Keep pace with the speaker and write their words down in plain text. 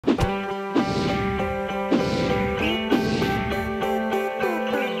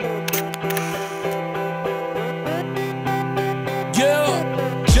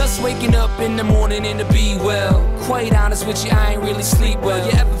waking up in the morning and to be well. Quite honest with you, I ain't really sleep well.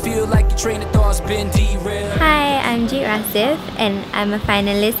 You ever feel like your train of thought's been derailed? Hi, I'm Jade Rasif and I'm a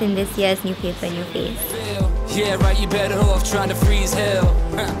finalist in this year's New Paper, New Face. Yeah, right, you better off trying to freeze hell.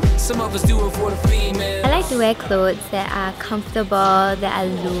 Some of us do it for the female. I like to wear clothes that are comfortable, that are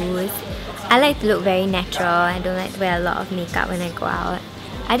loose. I like to look very natural. I don't like to wear a lot of makeup when I go out.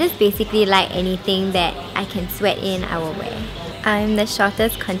 I just basically like anything that I can sweat in, I will wear. I'm the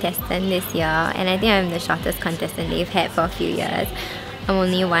shortest contestant this year, and I think I'm the shortest contestant they've had for a few years. I'm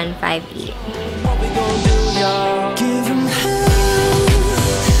only 158.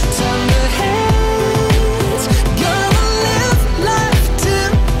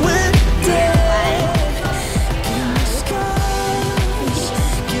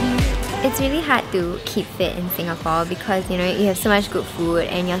 It's really hard to keep fit in Singapore because you have so much good food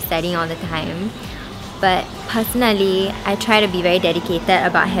and you're studying all the time. But personally, I try to be very dedicated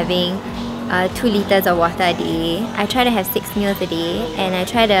about having 2 liters of water a day. I try to have 6 meals a day, and I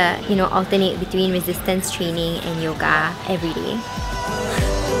try to alternate between resistance training and yoga every day.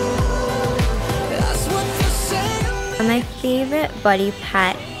 My favorite body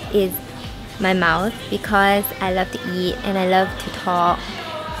part is my mouth because I love to eat and I love to talk.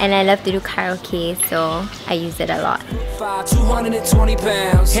 And I love to do karaoke, so I use it a lot. 220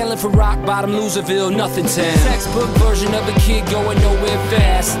 pounds, hailing from rock bottom, Loserville, nothing town. Textbook version of a kid going nowhere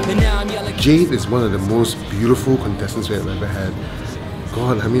fast. And now I'm yelling. Jade is one of the most beautiful contestants we have ever had.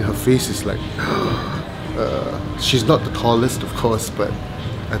 God, I mean, her face is like... she's not the tallest, of course, but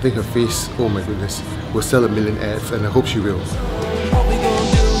I think her face, oh my goodness, will sell 1 million ads, and I hope she will. What we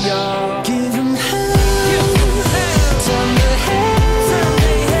gonna do, y'all? Give 'em hell.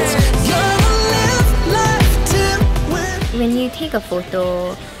 When you take a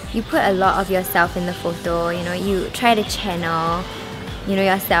photo, you put a lot of yourself in the photo, you try to channel,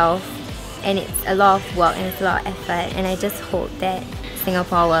 yourself, and it's a lot of work and it's a lot of effort, and I just hope that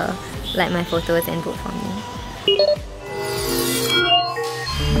Singapore will like my photos and vote for me.